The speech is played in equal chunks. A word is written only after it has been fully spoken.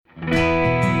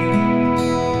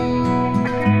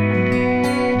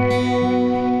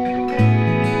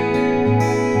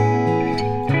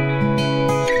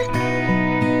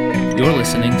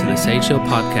Faith Show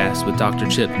podcast with Dr.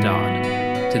 Chip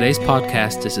Dodd. Today's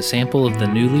podcast is a sample of the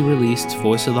newly released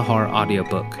Voice of the Heart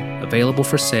audiobook, available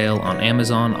for sale on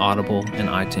Amazon, Audible, and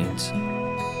iTunes.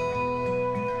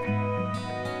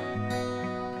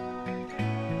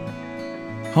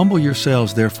 Humble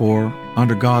yourselves, therefore,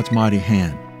 under God's mighty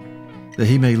hand, that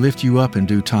he may lift you up in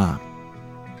due time.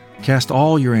 Cast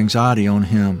all your anxiety on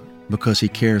him, because he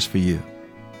cares for you.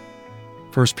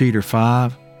 1 Peter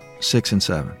 5, 6 and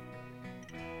 7.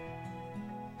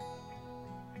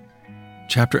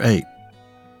 Chapter 8.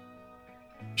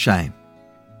 Shame.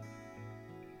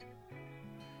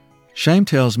 Shame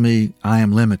tells me I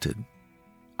am limited.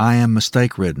 I am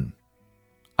mistake-ridden.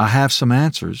 I have some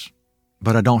answers,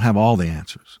 but I don't have all the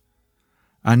answers.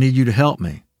 I need you to help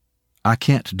me. I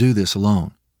can't do this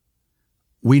alone.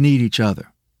 We need each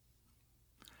other.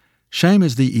 Shame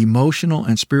is the emotional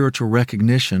and spiritual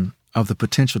recognition of the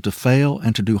potential to fail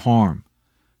and to do harm,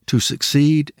 to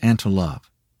succeed and to love.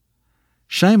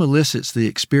 Shame elicits the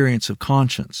experience of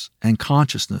conscience and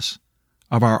consciousness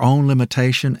of our own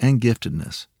limitation and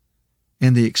giftedness.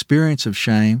 In the experience of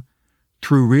shame,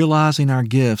 through realizing our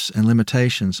gifts and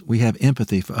limitations, we have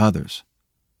empathy for others.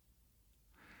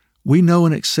 We know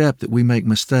and accept that we make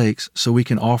mistakes so we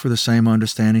can offer the same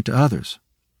understanding to others.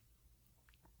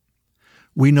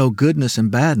 We know goodness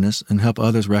and badness and help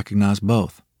others recognize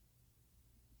both.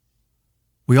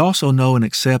 We also know and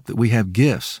accept that we have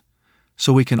gifts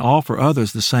so we can offer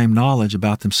others the same knowledge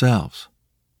about themselves.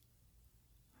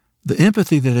 The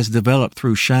empathy that is developed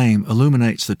through shame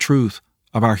illuminates the truth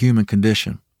of our human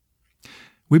condition.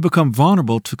 We become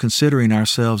vulnerable to considering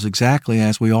ourselves exactly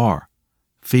as we are,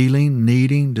 feeling,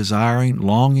 needing, desiring,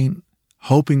 longing,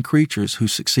 hoping creatures who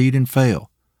succeed and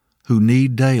fail, who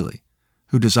need daily,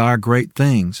 who desire great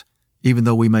things, even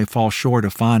though we may fall short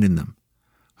of finding them,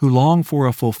 who long for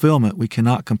a fulfillment we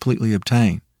cannot completely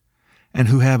obtain, and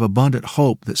who have abundant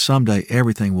hope that someday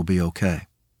everything will be okay.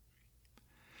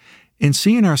 In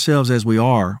seeing ourselves as we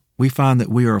are, we find that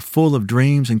we are full of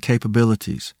dreams and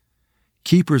capabilities,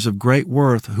 keepers of great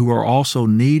worth who are also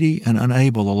needy and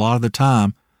unable a lot of the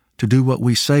time to do what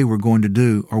we say we're going to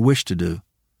do or wish to do.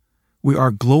 We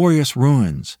are glorious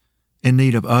ruins in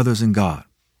need of others and God.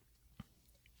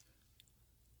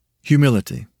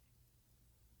 Humility.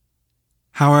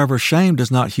 However, shame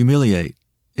does not humiliate.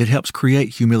 It helps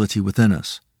create humility within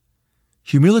us.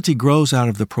 Humility grows out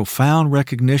of the profound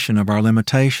recognition of our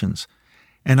limitations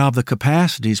and of the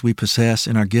capacities we possess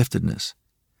in our giftedness.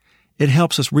 It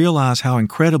helps us realize how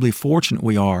incredibly fortunate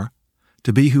we are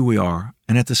to be who we are,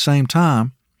 and at the same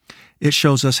time, it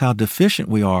shows us how deficient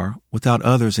we are without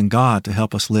others and God to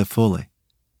help us live fully.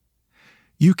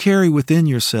 You carry within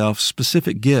yourself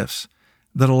specific gifts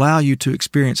that allow you to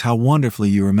experience how wonderfully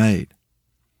you are made.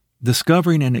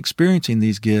 Discovering and experiencing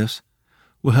these gifts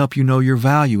will help you know your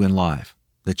value in life,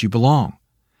 that you belong,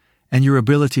 and your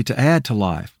ability to add to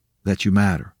life, that you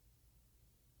matter.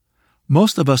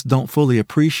 Most of us don't fully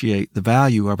appreciate the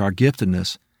value of our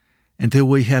giftedness until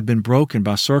we have been broken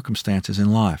by circumstances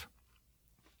in life.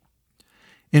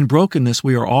 In brokenness,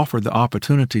 we are offered the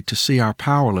opportunity to see our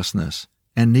powerlessness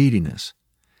and neediness.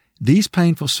 These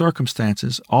painful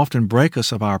circumstances often break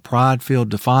us of our pride-filled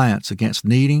defiance against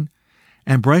needing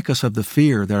and break us of the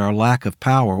fear that our lack of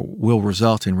power will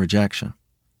result in rejection.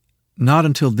 Not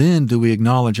until then do we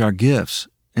acknowledge our gifts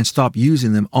and stop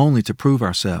using them only to prove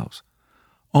ourselves.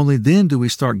 Only then do we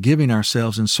start giving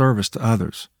ourselves in service to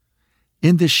others.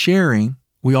 In this sharing,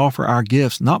 we offer our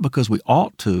gifts not because we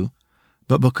ought to,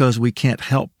 but because we can't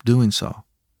help doing so.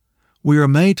 We are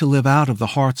made to live out of the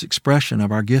heart's expression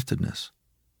of our giftedness.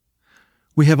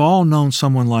 We have all known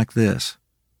someone like this: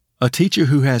 a teacher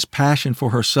who has passion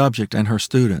for her subject and her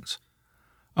students,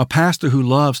 a pastor who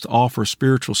loves to offer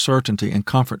spiritual certainty and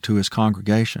comfort to his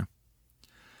congregation,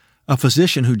 a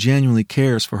physician who genuinely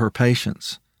cares for her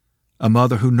patients, a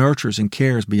mother who nurtures and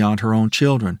cares beyond her own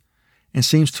children and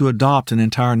seems to adopt an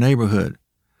entire neighborhood,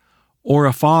 or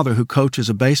a father who coaches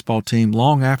a baseball team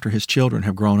long after his children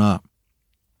have grown up.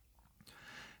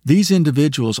 These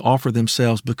individuals offer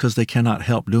themselves because they cannot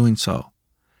help doing so.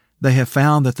 They have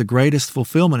found that the greatest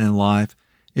fulfillment in life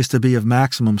is to be of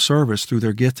maximum service through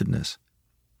their giftedness.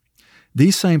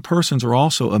 These same persons are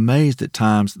also amazed at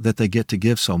times that they get to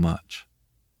give so much.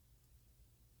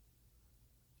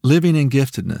 Living in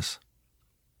giftedness.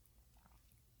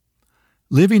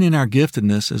 Living in our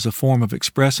giftedness is a form of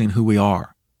expressing who we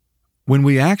are. When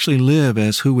we actually live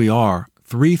as who we are,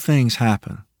 three things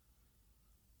happen.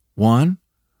 1,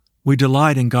 we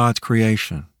delight in God's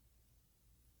creation.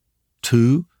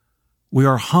 2, we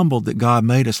are humbled that God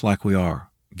made us like we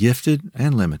are, gifted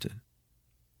and limited.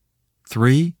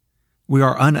 3, we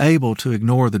are unable to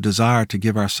ignore the desire to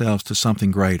give ourselves to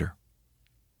something greater.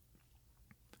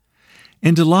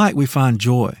 In delight, we find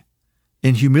joy.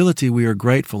 In humility, we are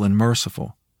grateful and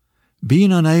merciful.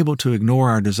 Being unable to ignore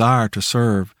our desire to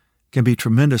serve can be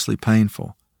tremendously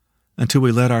painful. Until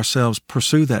we let ourselves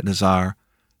pursue that desire,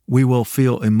 we will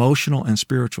feel emotional and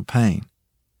spiritual pain.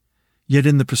 Yet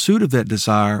in the pursuit of that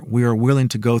desire, we are willing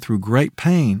to go through great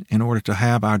pain in order to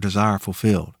have our desire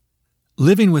fulfilled.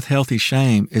 Living with healthy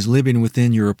shame is living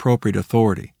within your appropriate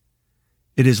authority.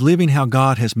 It is living how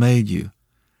God has made you,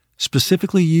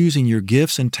 specifically using your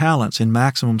gifts and talents in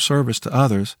maximum service to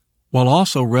others, while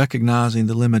also recognizing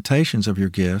the limitations of your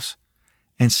gifts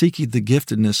and seeking the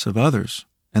giftedness of others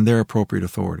and their appropriate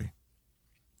authority.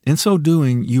 In so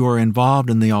doing, you are involved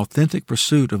in the authentic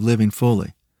pursuit of living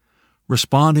fully,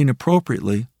 responding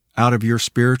appropriately out of your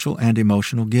spiritual and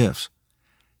emotional gifts.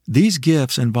 These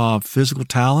gifts involve physical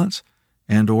talents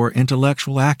and/or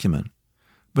intellectual acumen,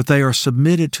 but they are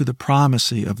submitted to the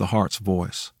primacy of the heart's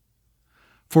voice.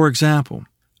 For example,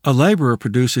 a laborer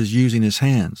produces using his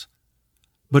hands,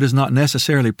 but is not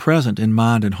necessarily present in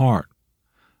mind and heart.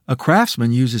 A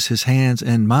craftsman uses his hands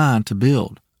and mind to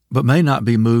build, but may not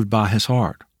be moved by his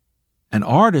heart. An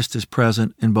artist is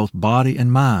present in both body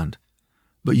and mind,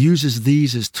 but uses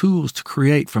these as tools to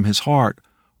create from his heart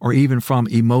or even from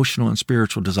emotional and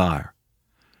spiritual desire.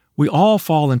 We all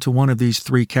fall into one of these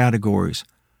three categories,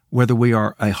 whether we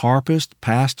are a harpist,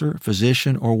 pastor,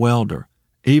 physician, or welder.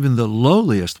 Even the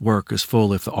lowliest work is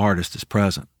full if the artist is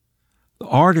present. The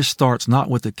artist starts not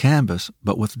with the canvas,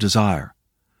 but with desire.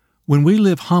 When we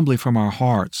live humbly from our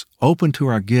hearts, open to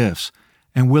our gifts,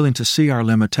 and willing to see our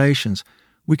limitations,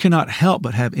 we cannot help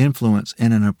but have influence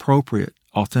in an appropriate,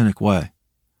 authentic way.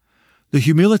 The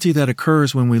humility that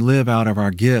occurs when we live out of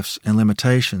our gifts and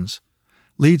limitations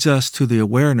leads us to the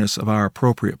awareness of our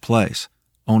appropriate place,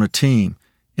 on a team,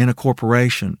 in a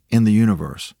corporation, in the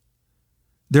universe.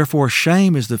 Therefore,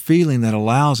 shame is the feeling that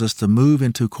allows us to move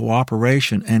into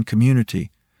cooperation and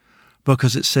community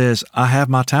because it says, I have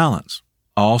my talents,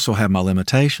 I also have my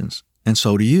limitations, and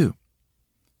so do you.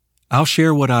 I'll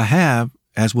share what I have,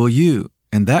 as will you,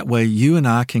 and that way you and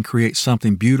I can create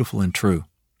something beautiful and true.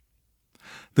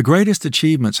 The greatest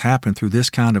achievements happen through this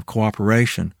kind of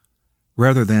cooperation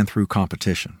rather than through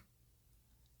competition.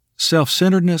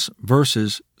 Self-centeredness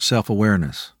versus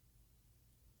self-awareness.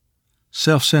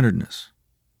 Self-centeredness.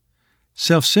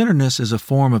 Self-centeredness is a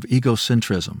form of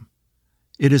egocentrism.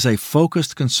 It is a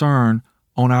focused concern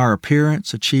on our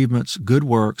appearance, achievements, good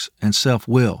works, and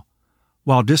self-will,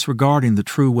 while disregarding the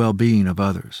true well-being of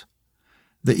others.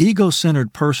 The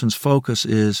ego-centered person's focus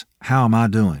is, how am I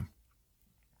doing?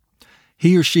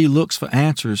 He or she looks for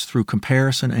answers through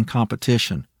comparison and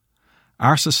competition.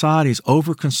 Our society's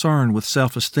over-concern with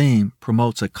self-esteem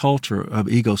promotes a culture of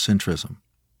egocentrism.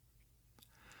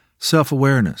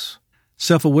 Self-awareness.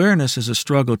 Self-awareness is a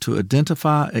struggle to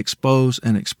identify, expose,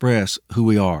 and express who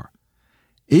we are,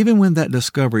 even when that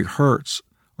discovery hurts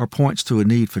or points to a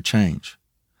need for change.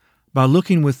 By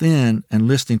looking within and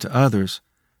listening to others,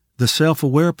 the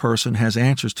self-aware person has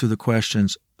answers to the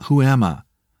questions, who am I?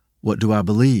 What do I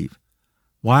believe?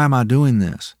 Why am I doing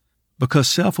this? Because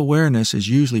self-awareness is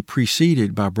usually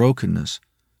preceded by brokenness,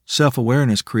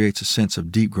 self-awareness creates a sense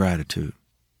of deep gratitude.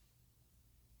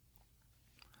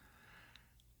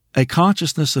 A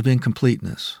consciousness of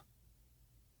incompleteness.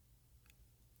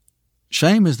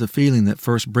 Shame is the feeling that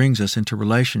first brings us into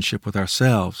relationship with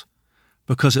ourselves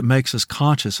because it makes us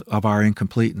conscious of our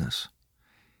incompleteness.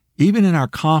 Even in our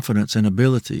confidence and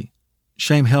ability,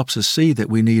 shame helps us see that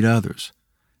we need others.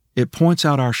 It points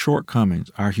out our shortcomings,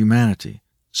 our humanity,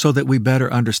 so that we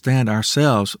better understand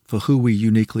ourselves for who we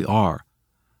uniquely are,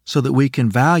 so that we can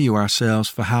value ourselves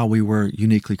for how we were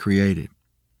uniquely created.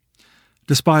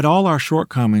 Despite all our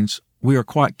shortcomings, we are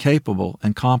quite capable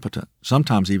and competent,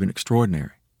 sometimes even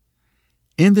extraordinary.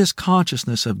 In this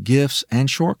consciousness of gifts and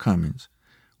shortcomings,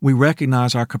 we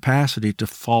recognize our capacity to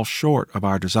fall short of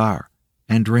our desire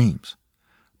and dreams,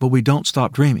 but we don't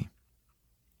stop dreaming.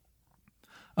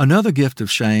 Another gift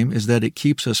of shame is that it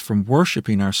keeps us from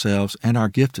worshiping ourselves and our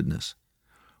giftedness.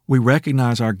 We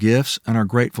recognize our gifts and are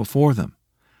grateful for them.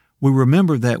 We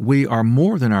remember that we are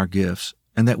more than our gifts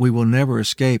and that we will never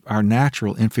escape our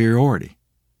natural inferiority.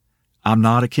 I'm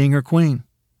not a king or queen.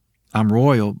 I'm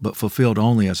royal, but fulfilled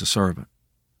only as a servant.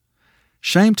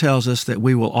 Shame tells us that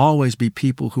we will always be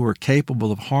people who are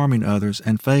capable of harming others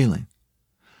and failing.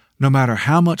 No matter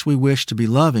how much we wish to be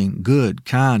loving, good,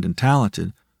 kind, and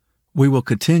talented, we will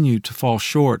continue to fall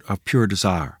short of pure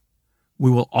desire.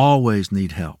 We will always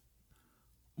need help.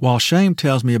 While shame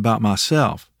tells me about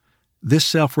myself, this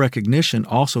self-recognition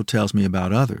also tells me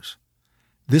about others.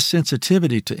 This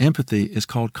sensitivity to empathy is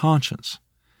called conscience.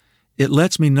 It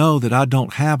lets me know that I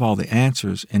don't have all the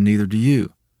answers, and neither do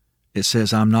you. It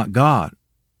says I'm not God,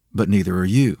 but neither are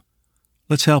you.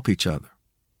 Let's help each other.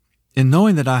 In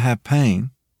knowing that I have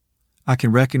pain, I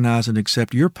can recognize and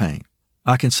accept your pain.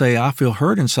 I can say I feel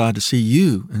hurt inside to see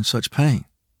you in such pain.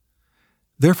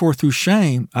 Therefore, through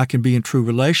shame, I can be in true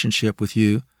relationship with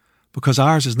you, because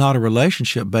ours is not a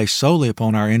relationship based solely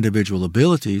upon our individual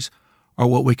abilities or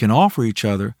what we can offer each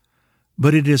other,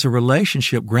 but it is a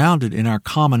relationship grounded in our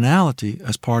commonality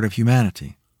as part of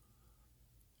humanity.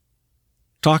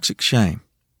 Toxic shame.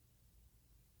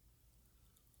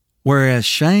 Whereas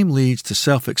shame leads to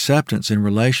self-acceptance in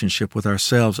relationship with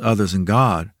ourselves, others, and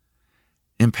God,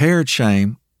 impaired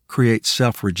shame creates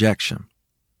self-rejection.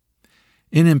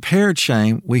 In impaired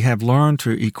shame, we have learned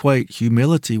to equate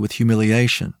humility with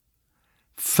humiliation,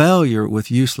 failure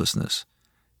with uselessness,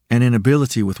 and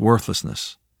inability with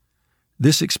worthlessness.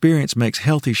 This experience makes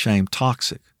healthy shame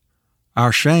toxic.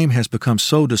 Our shame has become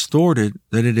so distorted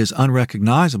that it is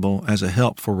unrecognizable as a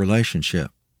help for relationship.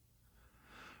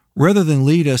 Rather than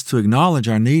lead us to acknowledge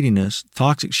our neediness,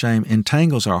 toxic shame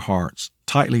entangles our hearts,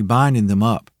 tightly binding them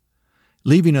up,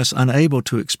 leaving us unable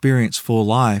to experience full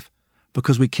life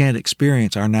because we can't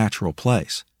experience our natural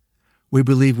place. We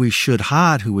believe we should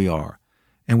hide who we are,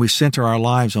 and we center our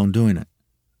lives on doing it.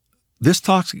 This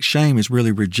toxic shame is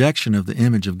really rejection of the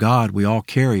image of God we all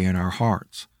carry in our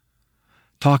hearts.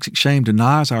 Toxic shame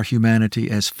denies our humanity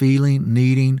as feeling,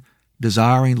 needing,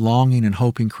 desiring, longing, and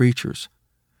hoping creatures.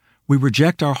 We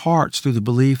reject our hearts through the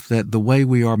belief that the way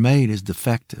we are made is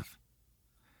defective.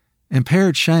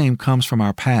 Impaired shame comes from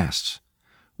our pasts.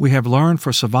 We have learned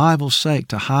for survival's sake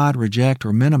to hide, reject,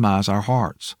 or minimize our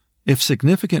hearts. If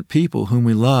significant people whom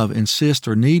we love insist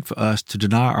or need for us to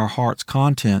deny our heart's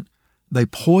content, they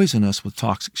poison us with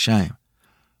toxic shame.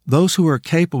 Those who are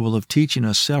capable of teaching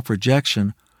us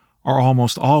self-rejection are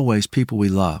almost always people we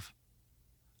love.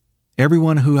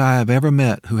 Everyone who I have ever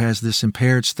met who has this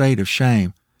impaired state of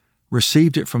shame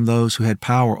received it from those who had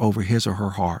power over his or her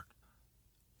heart.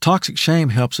 Toxic shame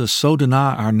helps us so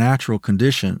deny our natural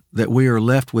condition that we are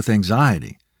left with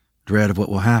anxiety, dread of what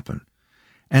will happen,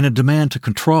 and a demand to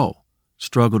control,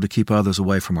 struggle to keep others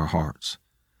away from our hearts.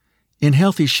 In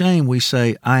healthy shame, we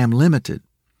say, I am limited,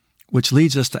 which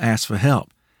leads us to ask for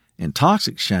help. In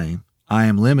toxic shame, I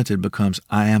am limited becomes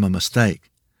I am a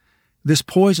mistake. This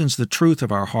poisons the truth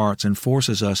of our hearts and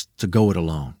forces us to go it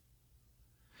alone.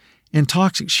 In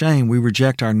toxic shame, we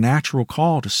reject our natural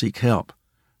call to seek help,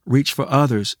 reach for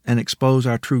others, and expose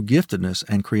our true giftedness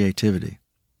and creativity.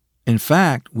 In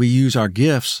fact, we use our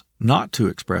gifts not to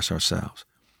express ourselves,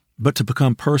 but to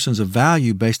become persons of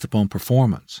value based upon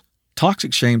performance.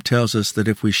 Toxic shame tells us that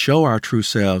if we show our true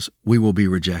selves, we will be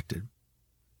rejected.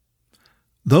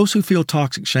 Those who feel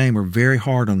toxic shame are very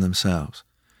hard on themselves.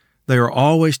 They are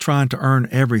always trying to earn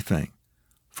everything,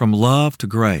 from love to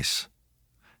grace.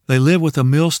 They live with a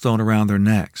millstone around their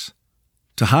necks.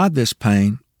 To hide this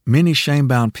pain, many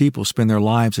shame-bound people spend their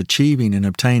lives achieving and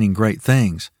obtaining great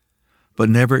things, but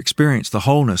never experience the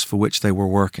wholeness for which they were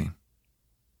working.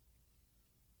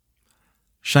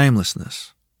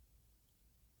 Shamelessness.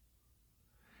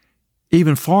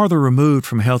 Even farther removed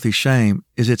from healthy shame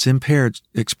is its impaired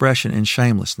expression in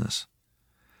shamelessness.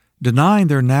 Denying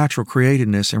their natural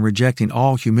createdness and rejecting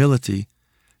all humility,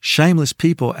 shameless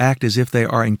people act as if they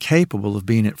are incapable of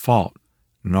being at fault,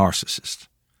 narcissists,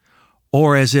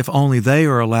 or as if only they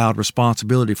are allowed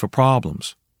responsibility for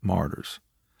problems, martyrs.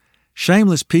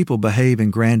 Shameless people behave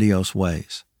in grandiose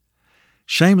ways.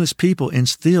 Shameless people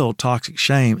instill toxic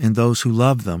shame in those who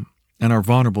love them and are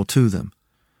vulnerable to them.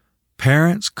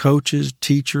 Parents, coaches,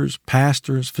 teachers,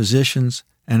 pastors, physicians,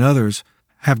 and others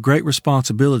have great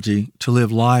responsibility to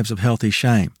live lives of healthy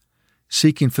shame,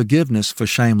 seeking forgiveness for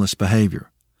shameless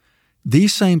behavior.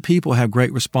 These same people have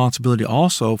great responsibility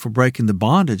also for breaking the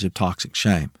bondage of toxic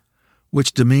shame,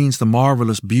 which demeans the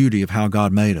marvelous beauty of how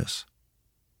God made us.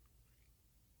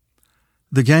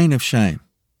 The gain of shame.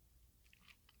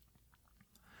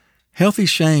 Healthy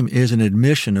shame is an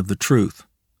admission of the truth,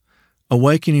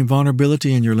 awakening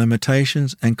vulnerability in your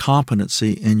limitations and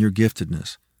competency in your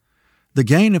giftedness. The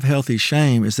gain of healthy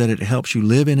shame is that it helps you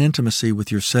live in intimacy with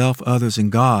yourself, others,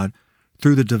 and God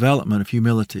through the development of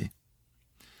humility.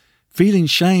 Feeling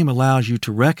shame allows you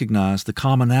to recognize the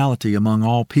commonality among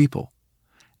all people,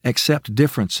 accept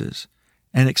differences,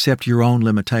 and accept your own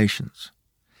limitations.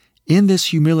 In this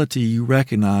humility, you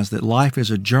recognize that life is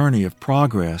a journey of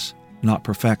progress, not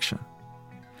perfection.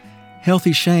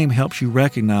 Healthy shame helps you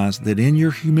recognize that in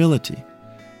your humility,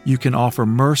 you can offer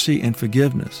mercy and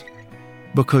forgiveness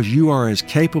because you are as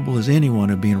capable as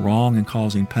anyone of being wrong and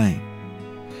causing pain.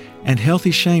 And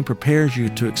healthy shame prepares you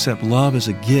to accept love as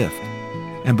a gift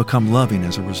and become loving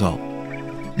as a result.